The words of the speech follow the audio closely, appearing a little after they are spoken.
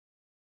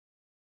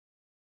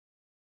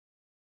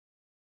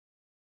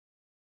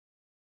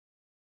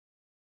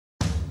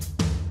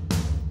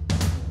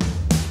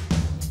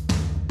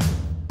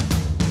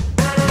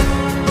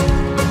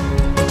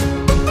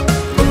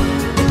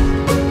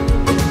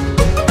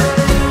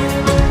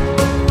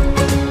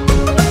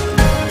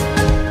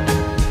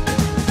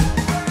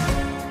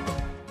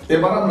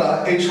এবার আমরা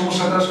এই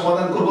সমস্যাটা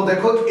সমাধান করব।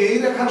 দেখো এই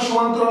রেখার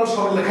সমান্তরাল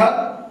সরলরেখার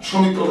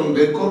সমীকরণ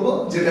বের করব,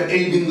 যেটা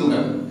এই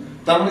বিন্দুগামী।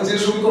 তার মানে যে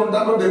সমীকরণটা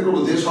আমরা বের করব,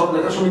 যে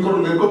সরলরেখার সমীকরণ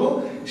বের করব,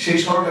 সেই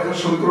সরলরেখার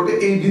সমীকরণটা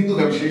এই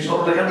বিন্দুগামী, সেই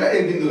সরলরেখাটা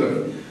এই বিন্দুগামী।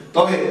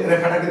 তবে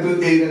রেখাটা কিন্তু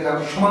এই রেখার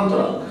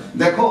সমান্তরাল।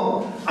 দেখো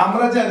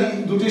আমরা জানি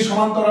দুটি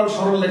সমান্তরাল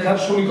সরলরেখার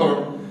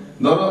সমীকরণ,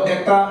 ধরো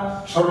একটা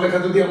সরলরেখা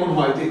যদি এমন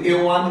হয় যে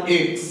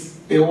a1x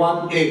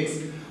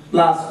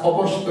plus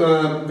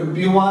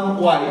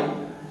b1y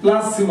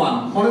plus c1,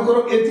 মনে করো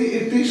এটি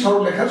একটি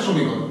সরলরেখার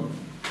সমীকরণ।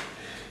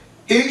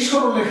 এই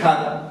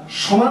সরলরেখার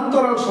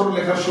সমান্তরাল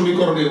সরলরেখার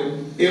সমীকরণেও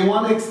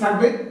a1x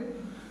থাকবে,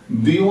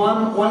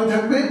 b1y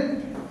থাকবে,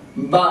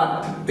 বাট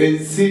এই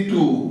c2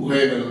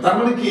 হয়ে গেল। তার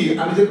মানে কি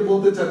আমি যেটা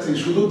বলতে চাচ্ছি,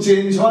 শুধু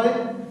চেঞ্জ হয়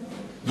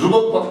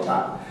ধ্রুবক পদটা,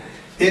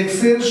 x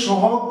এর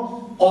সহগ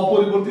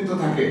অপরিবর্তিত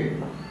থাকে,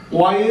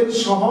 y এর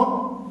সহগ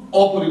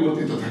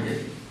অপরিবর্তিত থাকে।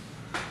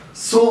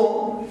 সো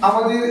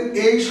আমাদের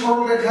এই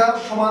সরলরেখার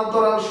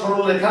সমান্তরাল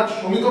সরলরেখার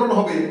সমীকরণ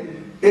হবে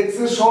x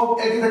এর সহগ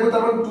একই থাকবে,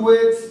 তার মানে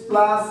 2x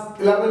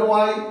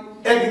 11y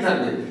একই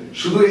থাকবে,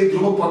 শুধু এই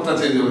ধ্রুবক পদটা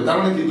চেঞ্জ হবে। তার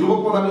মানে কি ধ্রুবক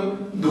পদ আমি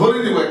ধরে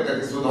নিব, একটা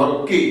কিছু ধরো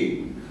k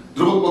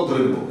ধ্রুবক পদ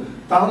ধরে নিব।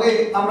 তাহলে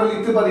আমরা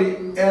লিখতে পারি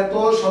এত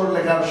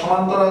সরলরেখার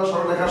সমান্তরাল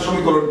সরলরেখার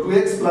সমীকরণ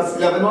 2x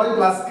 11y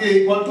k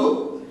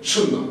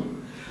 0।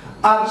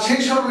 আর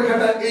সেই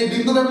সরলরেখাটা এই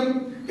বিন্দুগামী,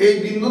 এই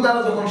বিন্দু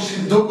দ্বারা যখন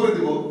সিদ্ধ করে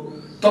দিব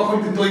তখন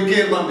কিন্তু ওই k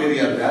এর মান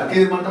বেরিয়ে আসবে, আর k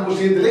এর মানটা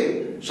বসিয়ে দিলেই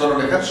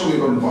সরলরেখার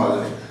সমীকরণ পাওয়া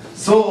যাবে।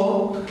 সো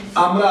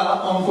আমরা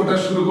অঙ্কটা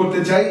শুরু করতে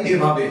চাই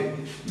এভাবে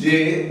যে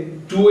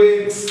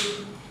 2x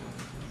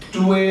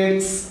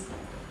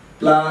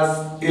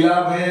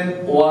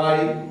 11y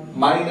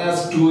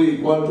 2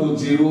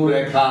 0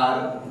 রেখার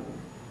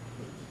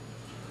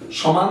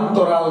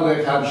সমান্তরাল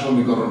রেখার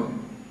সমীকরণ,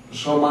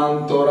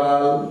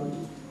 সমান্তরাল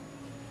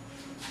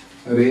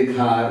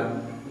রেখার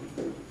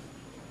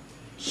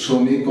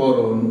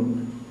সমীকরণ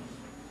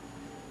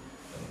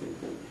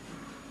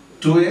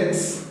 2x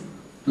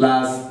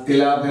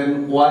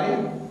 11y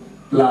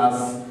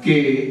k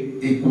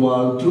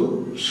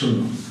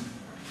 0।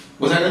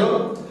 বোঝা গেল?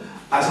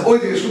 আচ্ছা, ওই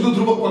যে শুধু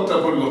ধ্রুবক পদটা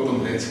পরিবর্তন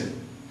হয়েছে।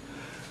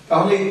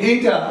 তাহলে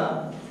এইটা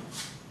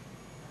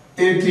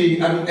এটি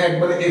আমি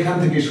একবারে এখান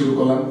থেকে শুরু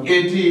করলাম।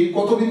 এটি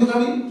কত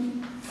বিন্দুগামী?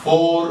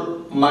 4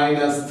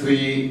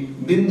 3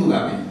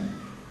 বিন্দুগামী।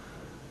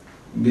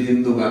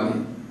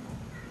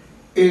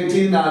 এটি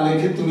না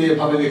লিখে তুমি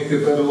এভাবে লিখতে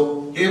পারো,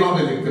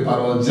 এভাবে লিখতে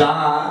পারো, যা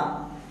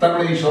তার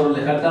মানে এই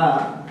সরলরেখাটা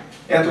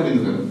এত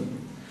বিন্দুগামী।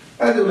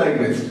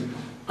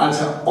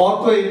 আচ্ছা,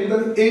 অতএব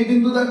এই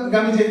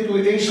বিন্দুগামী যেহেতু,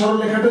 এই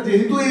সরলরেখাটা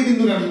যেহেতু এই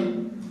বিন্দুগামী,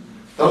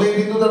 তাহলে এই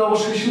বিন্দু দ্বারা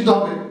অবশ্যই সিদ্ধ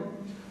হবে।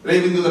 এই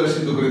বিন্দু দ্বারা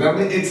সিদ্ধ করি, তার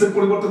মানে x এর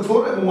পরিবর্তে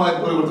 4 এবং y এর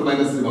পরিবর্তে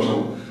 -3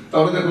 বসাবো।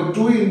 তাহলে দেখো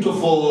 2 *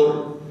 4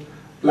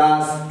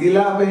 +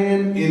 11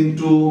 *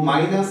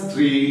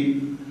 -3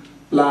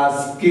 +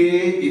 k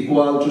 =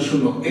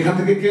 0। এখান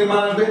থেকে k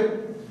মান আসবে।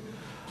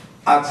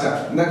 আচ্ছা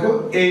দেখো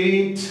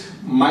 8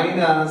 -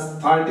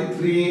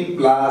 33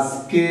 +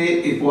 k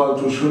 =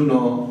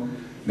 0,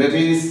 that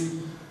is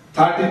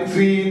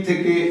 33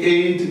 থেকে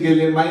 8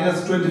 গেলে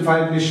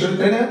 -25 নিশ্চয়ই,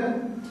 তাই না?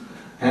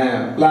 হ্যাঁ,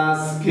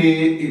 প্লাস k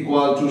 =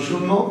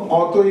 0,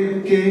 অতএব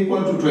k =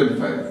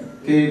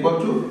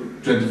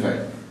 25।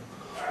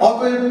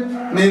 অতএব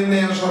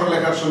নির্ণেয়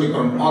সরলরেখার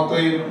সমীকরণ,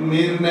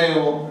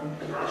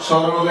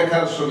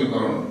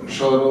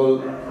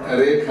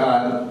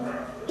 সরলরেখার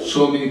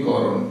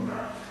সমীকরণ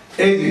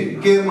এই যে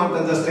k এর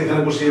মানটা জাস্ট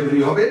এখানে বসিয়ে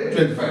দিলেই হবে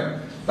 25।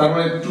 তার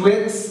মানে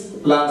 2x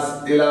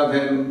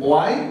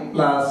 11y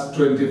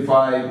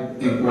 25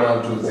 =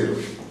 0।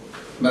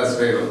 ব্যাস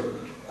হয়ে গেল।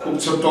 খুব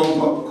ছোট অঙ্ক,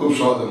 খুব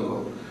সহজ অঙ্ক।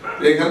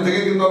 এখান থেকে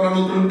কিন্তু আমরা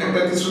নতুন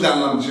একটা কিছু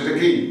জানলাম, সেটা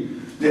কি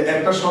যে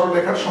একটা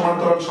সরলরেখার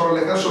সমান্তরাল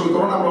সরলরেখার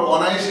সমীকরণ আমরা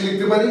অনায়াসে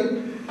লিখতে পারি।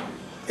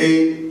 এই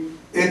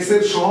x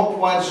এর সহগ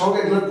y এর সহগ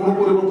এগুলোর কোনো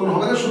পরিবর্তন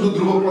হবে না, শুধু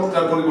ধ্রুবক পদটা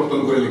পরিবর্তন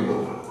করে লিখব।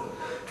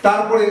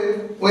 তারপরে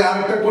ওই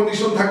আরেকটা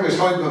কন্ডিশন থাকবে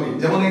স্বাভাবিকভাবেই,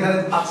 যেমন এখানে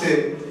আছে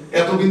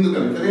এত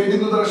বিন্দুগামী, তাহলে এই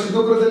বিন্দু দ্বারা সিদ্ধ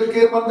করে দিলে k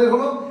এর মান বের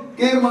হলো, k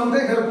এর মানটা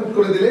এখানে পুট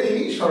করে দিলে এই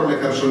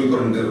সরলরেখার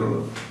সমীকরণ বের হলো।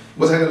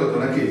 বোঝা গেল তো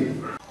নাকি?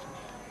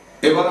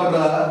 এবার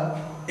আমরা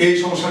এই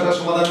সমস্যাটা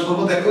সমাধান করব।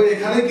 দেখো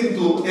এখানে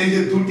কিন্তু এই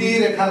যে দুটি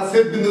রেখার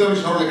ছেদ বিন্দুগামী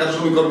সরলরেখার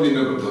সমীকরণ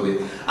নির্ণয় করতে হবে।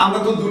 আমরা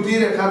তো দুটি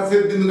রেখার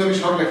ছেদ বিন্দুগামী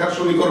সরলরেখার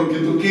সমীকরণ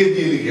কিন্তু k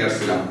দিয়ে লিখে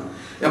আসছিলাম,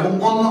 এবং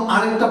অন্য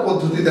আরেকটা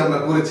পদ্ধতিতে আমরা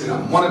করেছিলাম,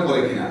 মনে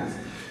পড়ে কিনা?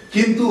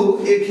 কিন্তু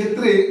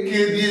এক্ষেত্রে k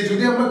দিয়ে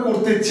যদি আমরা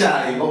করতে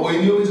চাই বা ওই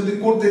নিয়মে যদি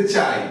করতে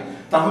চাই,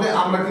 তাহলে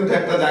আমরা কিন্তু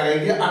একটা জায়গায়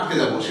গিয়ে আটকে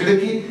যাব। সেটা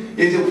কি?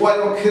 এই যে y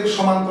অক্ষের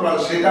সমান্তরাল,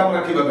 সেটা আমরা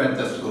কিভাবে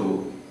অ্যাডজাস্ট করব,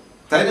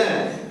 তাই না?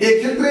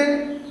 এক্ষেত্রে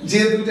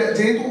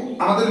যেহেতু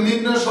আমাদের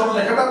নির্ণয়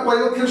সরলরেখাটা y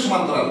অক্ষের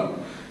সমান্তরাল,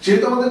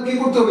 সেহেতু আমাদের কি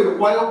করতে হবে?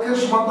 y অক্ষের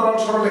সমান্তরাল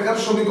সরলরেখার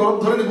সমীকরণ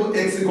ধরে নিব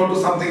x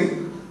 = সামথিং।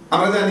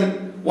 আমরা জানি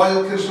y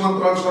অক্ষের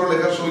সমান্তরাল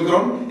সরলরেখার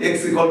সমীকরণ x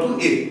 =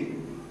 a,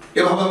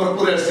 এভাবে আমরা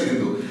পড়ে আসছি।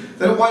 কিন্তু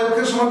তাহলে y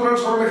অক্ষের সমান্তরাল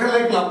সরলরেখা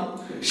লিখলাম,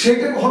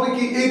 সেটা হবে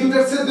কি এই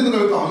দুটার ছেদ বিন্দু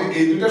হবে। তাহলে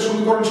এই দুটা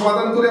সমীকরণ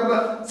সমাধান করে আমরা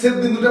ছেদ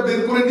বিন্দুটা বের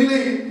করে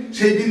নিলেই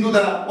সেই বিন্দু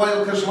দ্বারা y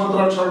অক্ষের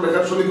সমান্তরাল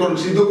সরলরেখার সমীকরণ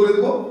সিদ্ধ করে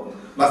দেব।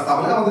 বাস,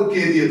 তাহলে আমাদের k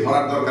দিয়ে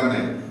ধরার দরকার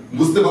নেই,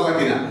 বুঝতে পারলা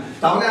কিনা?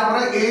 তাহলে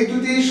আমরা এই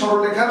দুটি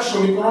সরলরেখার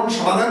সমীকরণ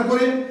সমাধান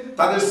করে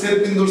তাদের ছেদ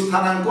বিন্দুর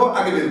স্থানাঙ্ক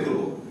আগে বের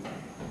করব।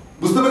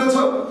 বুঝতে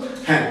পেরেছো?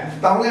 হ্যাঁ,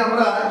 তাহলে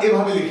আমরা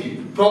এভাবে লিখি,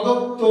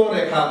 প্রদত্ত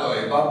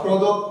রেখাদ্বয় বা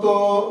প্রদত্ত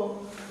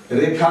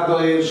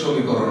রেখাদ্বয়ের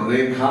সমীকরণ,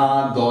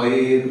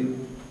 রেখাদ্বয়ের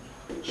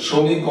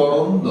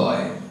সমীকরণ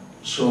দ্বয়,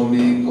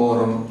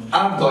 সমীকরণ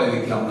আর দ্বয়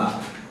লিখলাম না,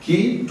 কি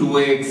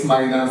 2x -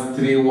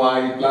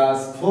 3y +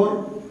 4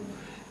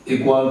 =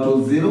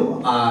 0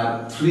 আর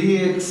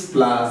 3x +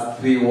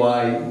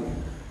 3y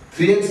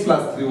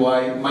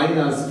 - 5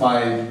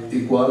 =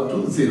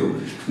 0।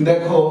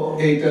 দেখো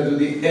এইটা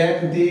যদি 1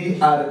 দিই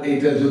আর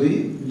এইটা যদি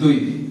 2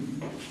 দিই,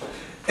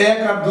 1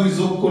 আর 2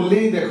 যোগ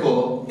করলেই দেখো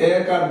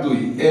 1 আর 2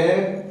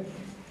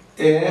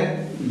 1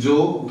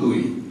 যোগ 2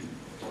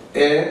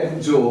 1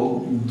 যোগ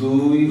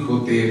 2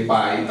 হতে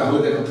পাই, তাহলে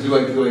দেখো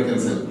 3y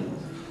ক্যান্সেল,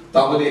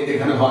 তাহলে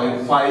এখানে হয়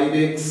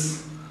 5x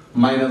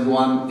 -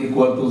 1 =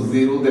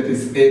 0, that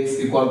is x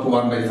 =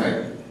 1/5।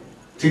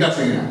 ঠিক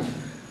আছে কিনা?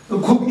 তো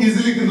খুব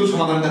ইজিলি কিন্তু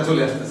সমাধানটা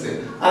চলে আসতেছে,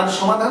 আর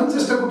সমাধান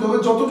চেষ্টা করতে হবে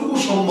যতটুকু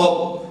সম্ভব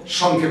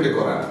সংক্ষেপে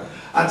করার।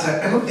 আচ্ছা,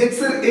 এখন x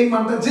এর এই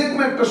মানটা যে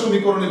কোনো একটা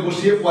সমীকরণে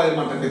বসিয়ে y এর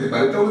মানটা পেতে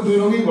পারি, তাহলে 2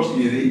 নংই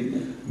বসিয়ে দেই।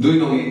 2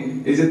 নংয়ে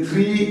এই যে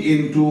 3 ×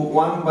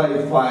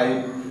 1/5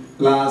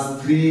 +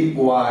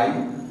 3y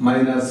 -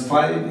 5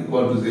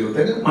 = 0,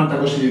 তাই না? মানটা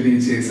বসিয়ে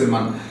দিয়েছি x এর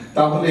মান,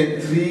 তাহলে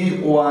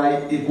 3y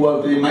 =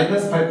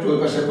 -5 টু ওই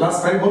পাশে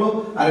 +5 হলো,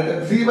 আর এটা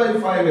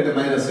 3/5 এটা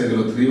মাইনাস হয়ে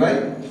গেল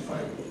 3/5।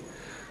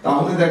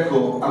 তাহলে দেখো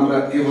আমরা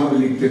এভাবে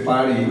লিখতে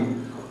পারি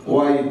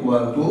y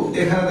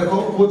 = এখানে দেখো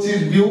 25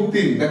 -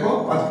 3, দেখো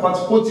 5 5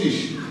 25,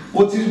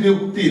 25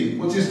 - 3,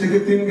 25 থেকে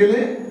 3 গেলে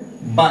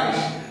 22,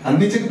 আর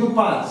নিচে কিন্তু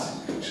 5,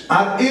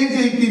 আর এই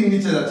যে 3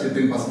 নিচে যাচ্ছে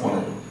 3 5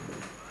 15।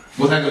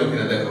 বোঝা গেল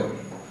কিনা দেখো?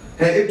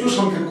 হ্যাঁ, একটু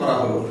সংক্ষেপ করা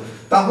হলো।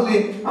 তাহলে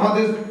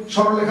আমাদের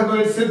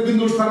সরলরেখাদ্বয়ের ছেদ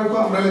বিন্দুর স্থানাঙ্ক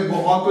আমরা লিখব,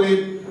 অতএব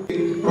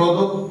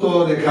প্রদত্ত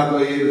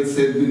রেখাদ্বয়ের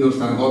ছেদ বিন্দুর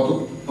স্থানাঙ্ক,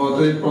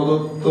 অতএব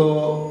প্রদত্ত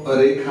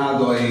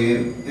রেখাদ্বয়ের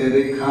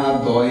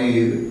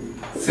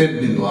ছেদ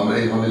বিন্দু আমরা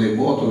এইভাবে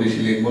লিখবো, অত বেশি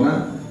লিখবো না,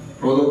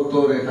 প্রদত্ত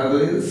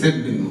রেখাদ্বয়ের ছেদ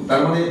বিন্দু।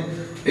 তার মানে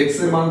x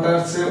এর মানটা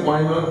আসছে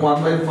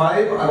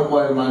 1/5 আর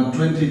y এর মান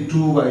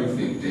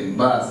 22/15,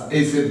 বাস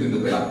এই ছেদ বিন্দু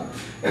পেলাম।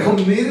 এখন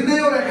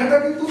নির্ণেয় রেখাটা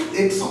কিন্তু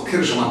x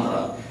অক্ষের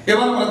সমান্তরাল।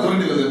 এবার আমরা ধরে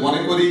নিব যে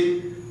মনে করি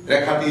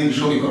রেখাটির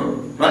সমীকরণ,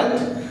 রাইট?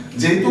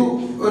 যেহেতু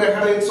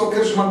রেখাটা x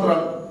অক্ষের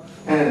সমান্তরাল,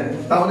 হ্যাঁ,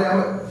 তাহলে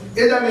আমরা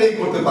এই জায়গায় এই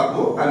করতে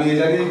পারবো, আমি এই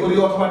জায়গায় করি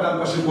অথবা ডান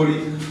পাশে করি,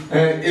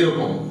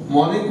 এরকম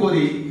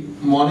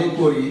মনে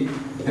করি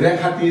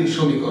রেখাটির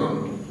সমীকরণ,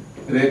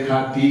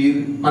 রেখাটির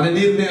মানে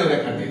নির্ণেয়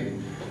রেখাটির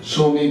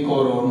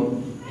সমীকরণ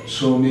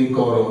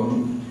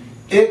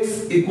x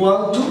 =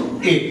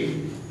 a।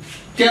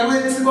 কেন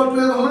x = a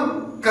ধরলাম?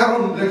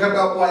 কারণ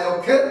রেখাটা y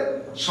অক্ষের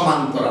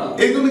সমান্তরাল,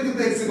 এই জন্য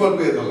কিন্তু x =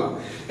 a ধরলাম।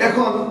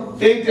 এখন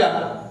এইটা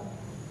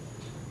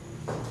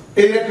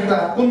এই রেখাটা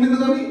কোন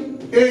বিন্দুগামী?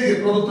 এই যে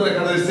প্রদত্ত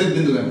রেখাটার ছেদ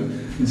বিন্দুগামী,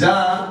 যা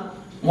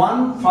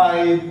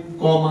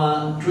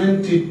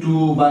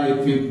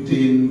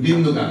 15,22/15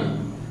 বিন্দুগামী,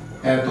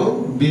 এত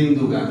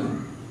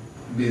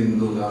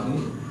বিন্দুগামী।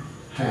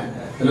 হ্যাঁ,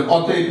 তাহলে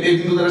অতএব এই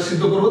বিন্দু দ্বারা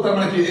সিদ্ধ করব, তার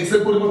মানে কি x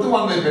এর পরিবর্তে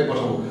 1/5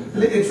 বসাবো,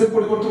 তাহলে x এর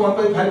পরিবর্তে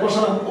 1/5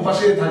 বসালাম,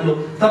 ওপাশে থাকলো,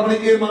 তার মানে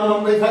এর মান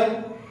 1/5।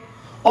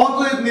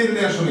 অতএব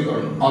নির্ণেয়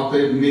সমীকরণ,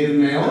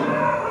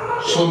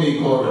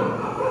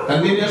 তার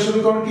নির্ণেয়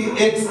সমীকরণ কি?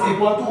 x =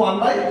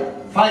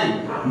 1/5,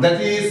 that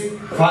is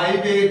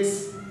 5x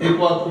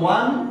 =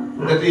 1,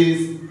 that is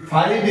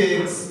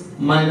 5x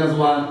 -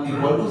 1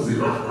 =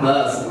 0,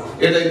 বাস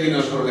এটাই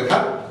নির্ণেয়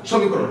সরলরেখার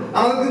সমীকরণ।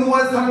 আমাদের কিন্তু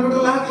y স্থানাঙ্কটা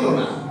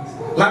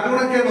লাগলো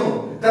না কেন?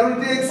 কারণ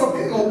এটা x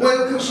অক্ষের y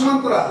অক্ষের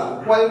সমান্তরাল,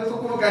 y এর তো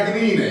কোনো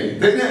কাহিনীই নাই,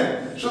 তাই না?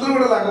 সুতরাং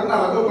এটা লাগলো না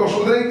লাগলো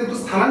অসুবিধা নেই, কিন্তু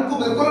স্থানাঙ্ক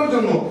বের করার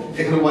জন্য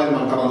এখানে y এর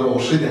মানটা আমাদের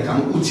অবশ্যই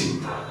দেখানো উচিত,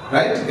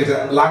 রাইট? এটা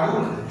লাগুক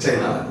চাই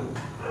না লাগুক,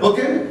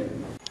 ওকে?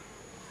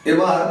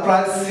 এবার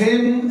প্রায়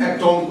সেম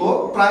একটা অঙ্ক,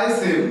 প্রায়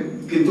সেম,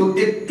 কিন্তু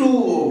একটু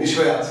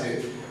বিষয় আছে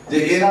যে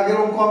এর আগের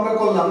অঙ্ক আমরা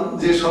করলাম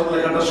যে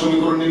সরলরেখাটার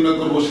সমীকরণ নির্ণয়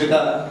করব, সেটা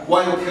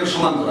y অক্ষের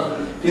সমান্তরাল,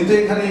 কিন্তু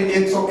এখানে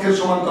x অক্ষের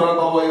সমান্তরাল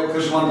বা y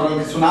অক্ষের সমান্তরাল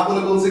কিছু না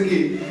বলে বলছে কি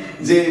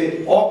যে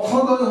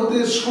অক্ষদ্বয় হতে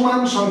সমান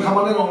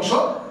সংখ্যামানের অংশ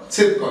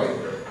ছেদ করে।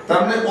 তার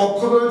মানে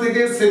অক্ষদ্বয়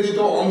থেকে ছেদিত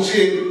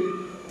অংশের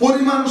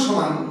পরিমাণ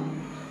সমান,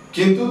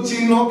 কিন্তু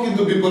চিহ্ন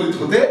কিন্তু বিপরীত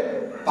হতে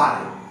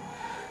পারে।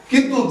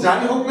 কিন্তু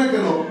যাই হোক না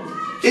কেন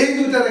এই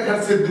দুইটা রেখার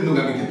ছেদ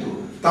বিন্দুগামী কিন্তু,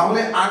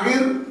 তাহলে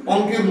আগের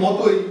অঙ্কের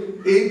মতোই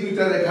এই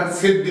দুইটা রেখার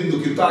ছেদ বিন্দু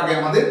কিন্তু আগে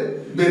আমাদের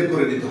বের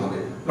করে নিতে হবে,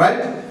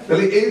 রাইট?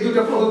 তাহলে এই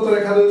দুইটা প্রদত্ত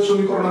রেখাদ্বয়ের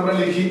সমীকরণ আমরা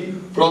লিখি,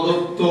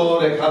 প্রদত্ত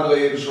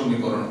রেখাদ্বয়ের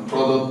সমীকরণ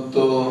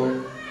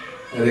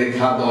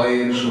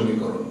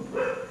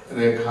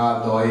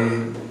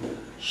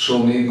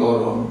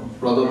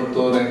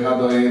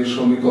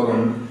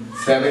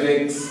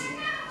 7x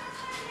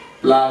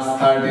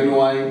 +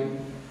 13y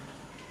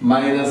 -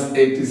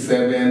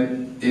 87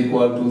 =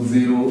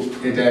 0,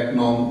 এটা এক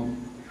নং।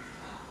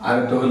 আর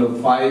এটা হলো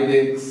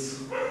 5x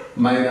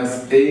 -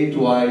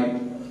 8y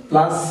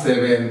 +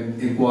 7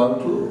 =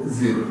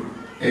 0,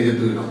 এই যে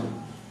 2 নং।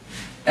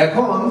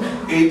 এখন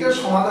এইটা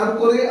সমাধান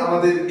করে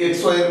আমাদের x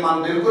y এর মান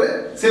বের করে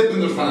ছেদ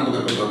বিন্দুর স্থানাঙ্ক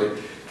বের করতে হবে।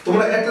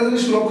 তোমরা একটা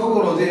জিনিস লক্ষ্য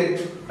করো যে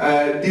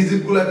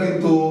ডিজিটগুলো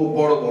কিন্তু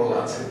বড় বড়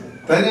আছে,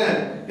 তাই না?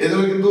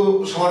 এজন্য কিন্তু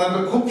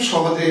সমাধানটা খুব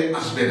সহজে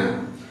আসবে না।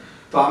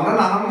 তো আমরা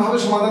নানান ভাবে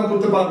সমাধান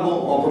করতে পারবো,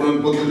 অপনয়ন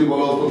পদ্ধতি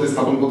বলো,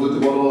 প্রতিস্থাপন পদ্ধতি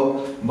বলো,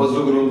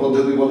 বজ্রগুণন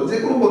পদ্ধতি বলো, যে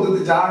কোনো পদ্ধতি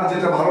যার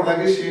যেটা ভালো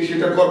লাগে সে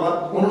সেটা করবা,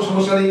 কোনো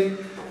সমস্যা নেই।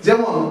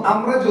 যেমন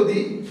আমরা যদি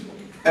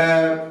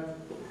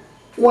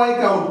ওয়াই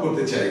কে আউট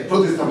করতে চাই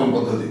প্রতিস্থাপন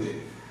পদ্ধতিতে,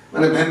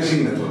 মানে ভ্যানিশিং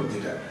মেথড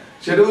যেটা,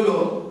 সেটা হলো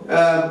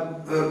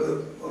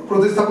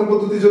প্রতিস্থাপন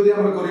পদ্ধতি যদি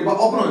আমরা করি বা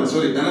অপনয়ন,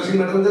 সরি ভ্যানিশিং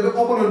মেথড যেটা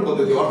অপনয়ন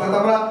পদ্ধতি, অর্থাৎ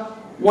আমরা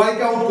ওয়াই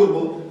কে আউট করব,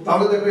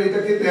 তাহলে দেখো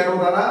এটাকে 13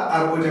 দ্বারা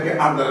আর ওইটাকে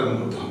 8 দ্বারা গুণ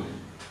করতে হবে,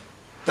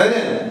 তাই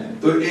না?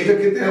 তো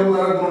এটাকে 13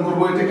 দ্বারা গুণ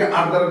করব, এটাকে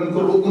 8 দ্বারা গুণ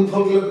করব,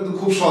 গুণফলগুলো কিন্তু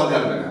খুব সহজে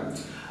আসবে না।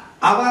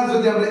 আবার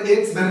যদি আমরা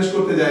x ভ্যানিশ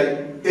করতে যাই,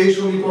 এই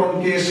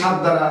সমীকরণকে 7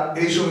 দ্বারা,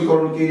 এই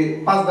সমীকরণকে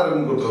 5 দ্বারা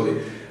গুণ করতে হবে,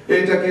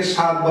 এইটাকে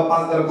 7 বা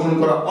 5 দ্বারা গুণ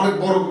করা অনেক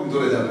বড় কিন্তু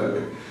রেজাল্ট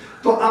আসবে।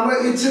 তো আমরা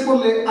ইচ্ছে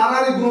করলে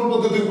আড়াআড়ি গুণন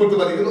পদ্ধতি করতে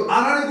পারি, কিন্তু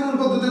আড়াআড়ি গুণন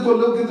পদ্ধতি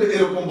করলেও কিন্তু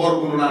এরকম বড়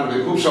গুণন আসবে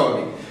খুব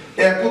স্বাভাবিক।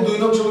 1 ও 2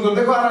 নং সমীকরণ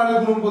দেখো আড়াআড়ি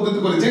গুণন পদ্ধতি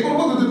করে যে কোনো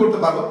পদ্ধতি করতে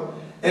পারো।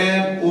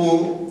 1 ও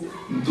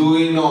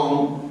 2 নং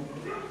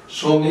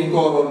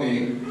সমীকরণে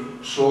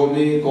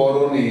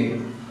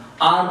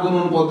আর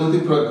গুণন পদ্ধতি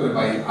প্রয়োগ করে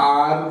পাই,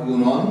 আর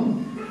গুণন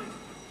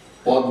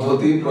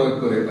পদ্ধতি প্রয়োগ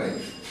করে পাই,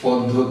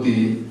 পদ্ধতি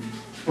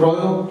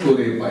প্রয়োগ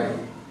করে পাই,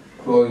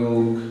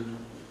 প্রয়োগ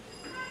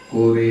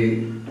করে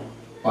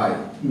পাই।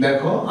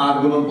 দেখো আর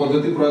গুণন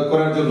পদ্ধতি প্রয়োগ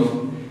করার জন্য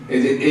এই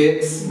যে x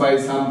বাই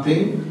সামথিং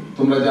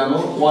তোমরা জানো,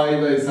 y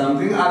বাই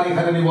সামথিং, আর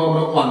এখানে নিব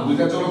আমরা 1,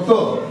 দুইটা চলক। তো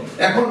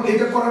এখন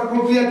এটা করার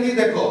প্রক্রিয়া কি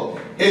দেখো,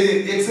 এই যে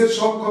x এর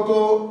সহগ কত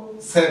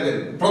 7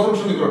 প্রথম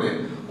সমীকরণে,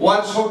 y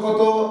এর সহগ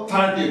কত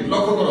 13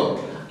 লক্ষ্য করো,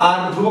 আর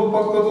ধ্রুবক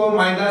পদ কত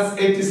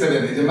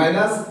 -87, এই যে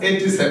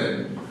 -87,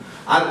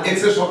 আর x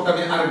এর সহগটা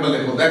আমি আরেকবার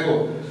লিখব দেখো।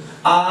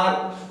 আর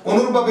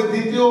অনুরূপভাবে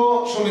দ্বিতীয়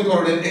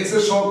সমীকরণে x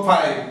এর সহগ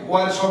 5,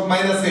 y এর সহগ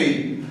 -8,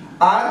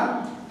 আর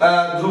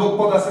ধ্রুবক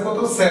পদ আছে কত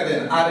 7,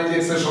 আর এই যে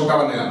x এর সহগটা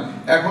আবার নিলাম।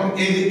 এখন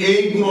এই যে এই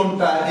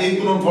গুণনটা, এই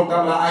গুণনফলটা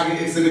আমরা আগে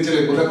x এর নিচে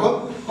লিখব, দেখো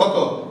কত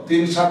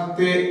 3 7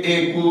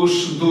 21,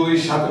 2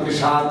 7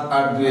 7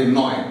 আর 2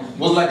 9,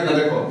 বুঝলা কিনা?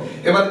 দেখো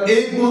এবার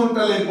এই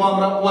গুণনটা লিখবো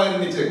আমরা y এর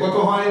নিচে, কত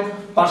হয়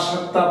 5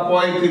 7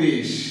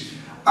 35,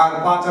 আর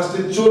 5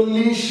 8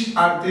 40,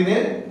 আর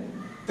 3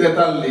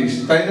 43,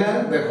 তাই না?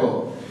 দেখো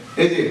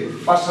এই যে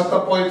 5 7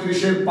 35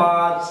 এর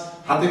 5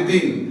 হাতে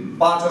 3,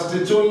 5 8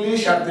 40,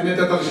 আর 3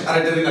 43, আর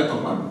এটা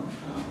ঋণাত্মক মান।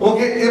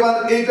 ওকে, এবার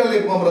এইটা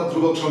লিখবো আমরা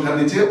ধ্রুবক সংখ্যার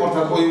নিচে,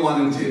 অর্থাৎ ওই 1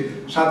 এর নিচে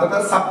 7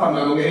 8 56,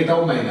 এবং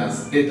এটাও মাইনাস,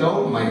 এটাও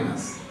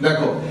মাইনাস।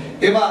 দেখো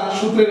এবার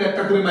সূত্রের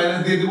একটা করে মাইনাস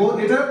দিয়ে দিব,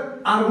 এটা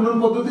আর গুণন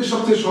পদ্ধতির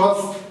সবচেয়ে সহজ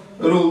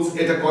রুলস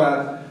এটা করার।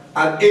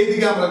 আর এই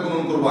দিকে আমরা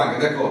গুণন করব আগে,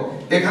 দেখো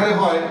এখানে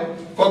হয়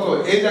কত,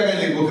 এই জায়গায়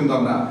লিখবো কিন্তু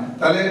আমরা,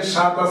 তাহলে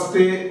 7 8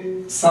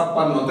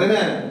 56, তাই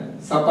না?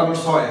 56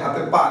 6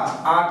 হাতে 5,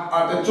 8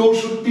 8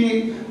 64,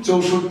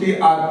 64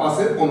 আর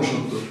 5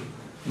 69,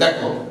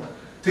 দেখো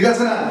ঠিক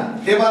আছে না?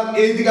 এবার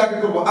এই দিকে আগে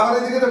করব, আবার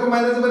এই দিকে দেখো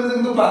মাইনাস মাইনাসে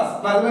কিন্তু প্লাস,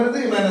 প্লাস মাইনাসে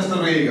মাইনাসটা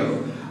রয়ে গেল,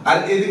 আর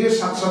এদিকে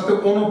 7 7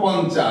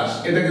 49,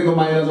 এটা কিন্তু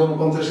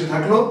 -49ই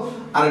থাকলো,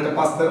 আর এটা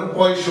 5 13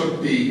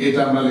 65, এটা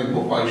আমরা লিখবো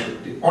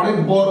 65। অনেক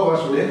বড়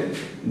আসলে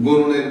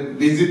গুণনের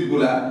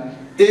ডিজিটগুলা।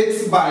 x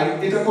বাই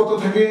এটা কত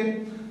থাকে,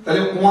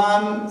 তাহলে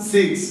 1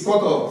 6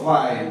 কত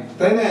 5,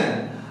 তাই না?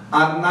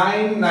 আর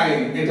 9 9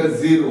 এটা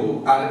 0,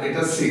 আর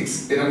এটা 6,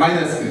 এটা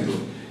মাইনাস কিন্তু,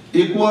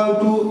 ইকুয়াল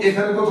টু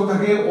এখানে কত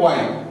থাকে y,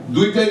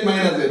 দুইটাই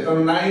মাইনাসে,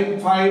 তাহলে 9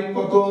 5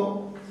 কত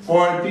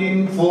 14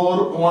 4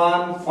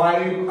 1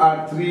 5, আর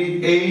 3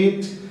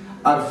 8,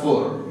 আর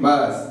 4,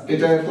 বাস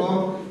এটা তো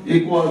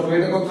ইকুয়াল টু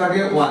এটা কত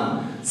থাকে 1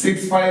 6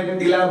 5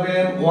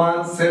 11 1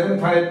 7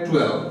 5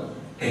 12,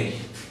 এই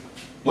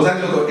বোঝা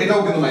গেল? তো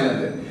এটাও কিন্তু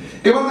মাইনাসে।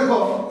 এবার দেখো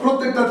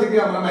প্রত্যেকটা থেকে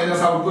আমরা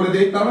মাইনাস আউট করে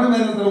দেই, তার মানে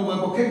মাইনাস দ্বারা উভয়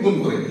পক্ষে গুণ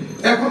করে।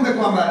 এখন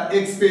দেখো আমরা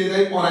x পেয়ে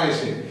যাই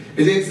অনায়াসে,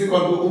 এই যে x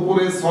ইকুয়াল টু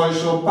উপরে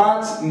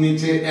 605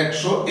 নিচে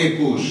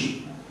 121,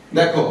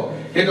 দেখো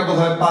এটা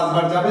বোধহয় 5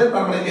 বার যাবে,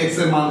 তার মানে x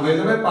এর মান হয়ে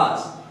যাবে 5।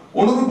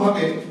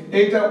 অনুরূপভাবে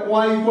এইটা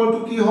y ইকুয়াল টু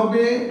কি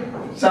হবে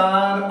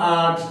 4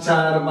 8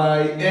 4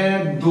 বাই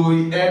 1 2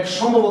 1,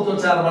 সম্ভবত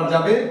 4 বার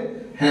যাবে,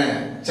 হ্যাঁ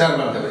 4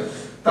 বার যাবে,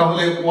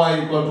 তাহলে y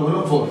ইকুয়াল টু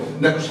হলো 4।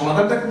 দেখো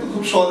সমাধানটা কিন্তু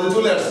খুব সহজে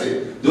চলে আসছে,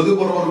 যদি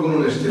বড় বড়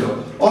গুণন এসেছিল।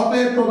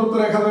 অতএব প্রদত্ত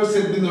রেখাদ্বয়ের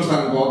ছেদ বিন্দুর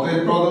স্থানাঙ্ক, অতএব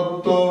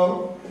প্রদত্ত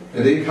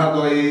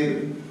রেখাদ্বয়ের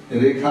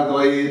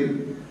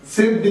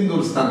ছেদ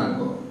বিন্দুর স্থানাঙ্ক,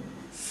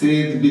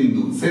 ছেদ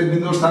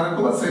বিন্দুর স্থানাঙ্ক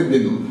বা ছেদ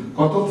বিন্দু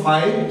কত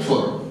 5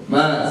 4,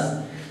 বাস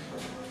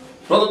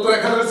প্রদত্ত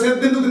রেখাদ্বয়ের ছেদ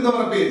বিন্দু কিন্তু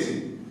আমরা পেয়েছি,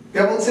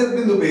 কেবল ছেদ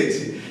বিন্দু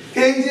পেয়েছি।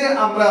 এই যে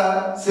আমরা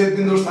ছেদ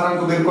বিন্দুর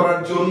স্থানাঙ্ক বের করার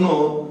জন্য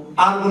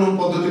আর গুণন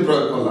পদ্ধতি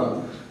প্রয়োগ করলাম।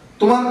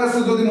 তোমার কাছে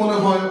যদি মনে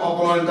হয়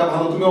অপনয়নটা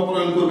ভালো, তুমি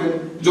অপনয়ন করবে,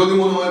 যদি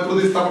মনে হয়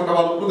প্রতিস্থাপনটা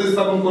ভালো,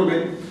 প্রতিস্থাপন করবে,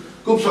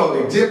 খুব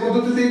স্বাভাবিক, যে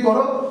পদ্ধতিতেই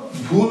করো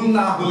ভুল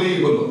না হলেই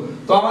হলো।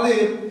 তো আমাদের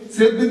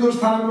ছেদ বিন্দুর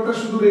স্থানাঙ্কটা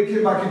শুধু রেখে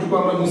বাকিটুকু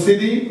আমরা মুছে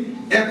দিই।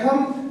 এখন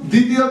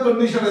দ্বিতীয়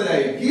কন্ডিশনে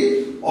যাই, কি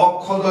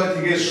অক্ষদ্বয়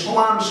থেকে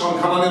সমান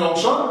সংখ্যা মানের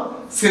অংশ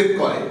ছেদ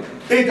করে।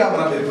 এইটা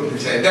আমরা বের করতে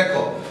চাই।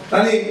 দেখো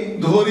তাহলে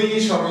ধরি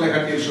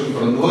সরলরেখাটির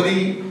সমীকরণ, ধরি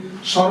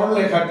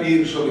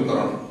সরলরেখাটির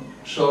সমীকরণ,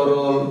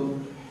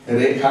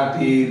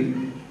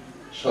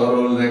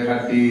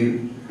 সরলরেখাটির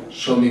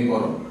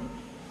সমীকরণ।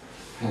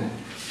 হ্যাঁ,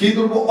 কি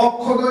করব,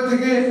 অক্ষদ্বয়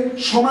থেকে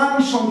সমান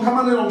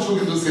সংখ্যামানের অংশ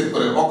কিন্তু সেট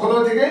করে,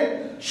 অক্ষদ্বয় থেকে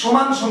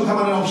সমান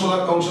সংখ্যামানের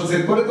অংশ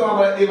সেট করে। তো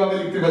আমরা এভাবে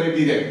লিখতে পারি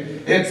direct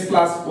x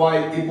 + y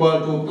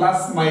 = plus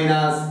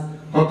minus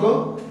কত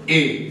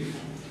a,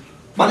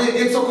 মানে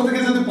x অক্ষ থেকে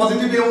যদি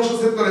পজিটিভ a অংশ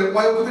সেট করে,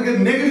 y অক্ষ থেকে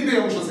নেগেটিভ a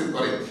অংশ সেট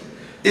করে,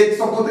 x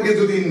অক্ষ থেকে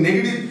যদি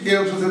নেগেটিভ a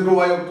অংশ সেট করে,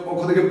 y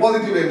অক্ষ থেকে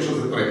পজিটিভ a অংশ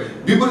সেট করে,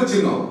 বিপরীত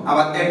চিহ্ন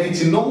আবার একই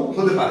চিহ্ন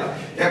হতে পারে।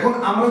 এখন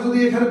আমরা যদি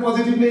এখানে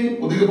পজিটিভ নেই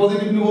ওদিকে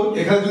পজিটিভ নেব,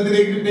 এখানে যদি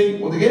নেগেটিভ নেই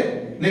ওদিকে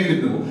নেগেটিভ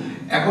নেব।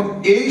 এখন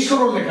এই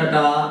সরল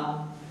রেখাটা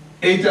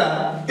এইটা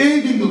এই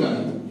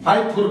বিন্দুগামী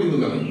 5 4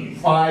 বিন্দুগামী,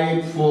 5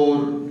 4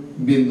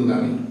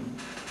 বিন্দুগামী,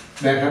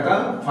 রেখাটা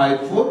 5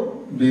 4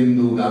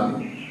 বিন্দুগামী।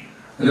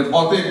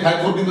 অতএব 5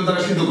 4 বিন্দু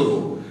দ্বারা সিদ্ধ করব।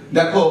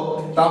 দেখো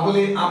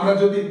তাহলে আমরা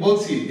যদি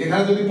বলছি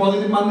এখানে যদি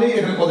পজিটিভ মান নেই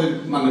এখানে পজিটিভ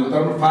মান নেব,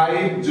 তার মানে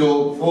 5 +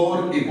 4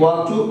 =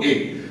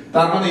 8,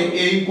 তার মানে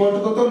a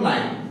 = কত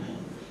 9,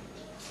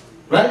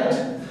 রাইট।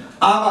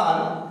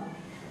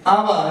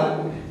 আবার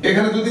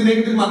এখানে যদি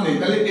নেগেটিভ মান নেই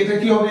তাহলে এটা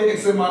কি হবে, x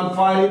এর মান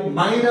 5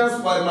 মাইনাস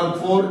y এর মান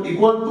 4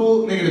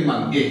 = নেগেটিভ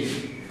মান a,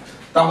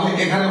 তাহলে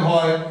এখানে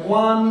হয়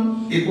 1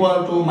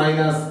 =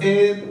 মাইনাস a,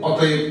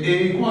 অতএব a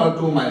 =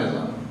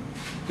 -1।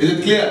 Is it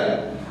clear?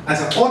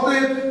 আচ্ছা,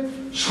 অতএব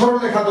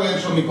সরলরেখাদ্বয়ের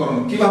সমীকরণ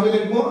কিভাবে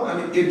লিখবো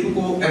আমি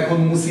এটুকু এখন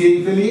মুছিয়েই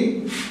ফেলি।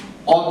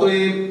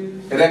 অতএব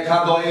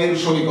রেখাদ্বয়ের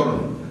সমীকরণ,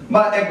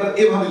 বা একবার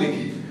এভাবে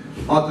লিখি,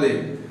 অতএব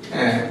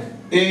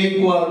a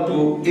 =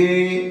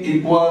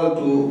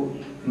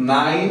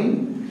 9,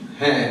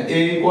 হ্যাঁ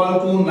a =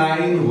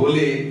 9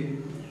 হলে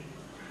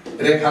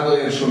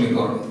রেখাদ্বয়ের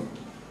সমীকরণ,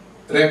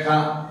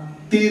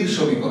 রেখাটির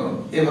সমীকরণ,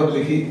 এভাবে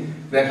লিখি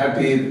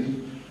রেখাটির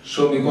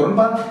সমীকরণ,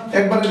 বা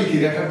একবারে লিখি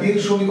রেখাটির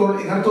সমীকরণ।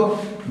 এখানে তো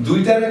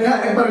দুইটা রেখা,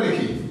 একবারে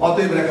লিখি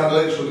অতএব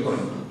রেখাদ্বয়ের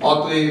সমীকরণ,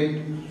 অতএব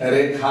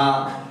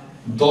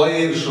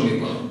রেখাদ্বয়ের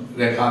সমীকরণ,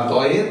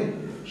 রেখাদ্বয়ের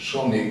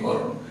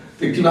সমীকরণ।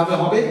 তো কিভাবে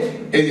হবে,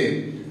 এই যে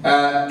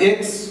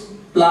x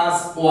 +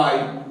 y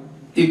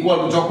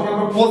 = যখন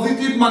আমরা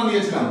পজিটিভ মান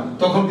নিয়েছিলাম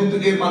তখন কিন্তু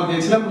এর মান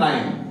পেয়েছিলাম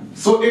 9,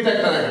 সো এটা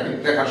একটা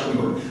রেখার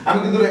সমীকরণ। আমি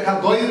কিন্তু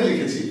রেখাদ্বয়ের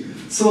লিখেছি,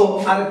 সো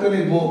আরেকটা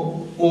লিখবো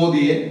ও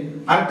দিয়ে,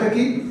 আরেকটা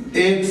কি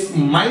x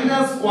 -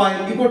 y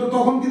 =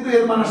 তখন কিন্তু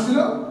এর মান আসছিল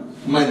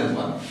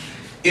 -1,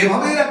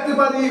 এভাবেই রাখতে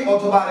পারি।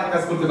 অথবা আরেক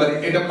কাজ করতে পারি,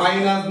 এটা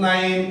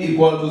 -9 =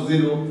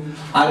 0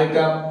 আর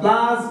এটা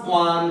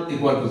 +1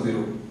 =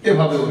 0,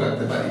 এভাবেও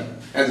রাখতে পারি,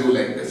 as you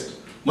like best।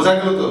 বোঝা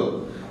গেল তো?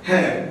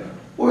 হ্যাঁ,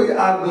 ওই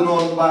আর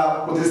গুণন বা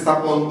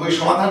প্রতিস্থাপন ওই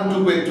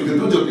সমাধানটুকু একটু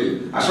কিন্তু জটিল,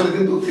 আসলে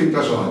কিন্তু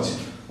থিমটা সহজ।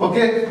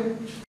 ওকে।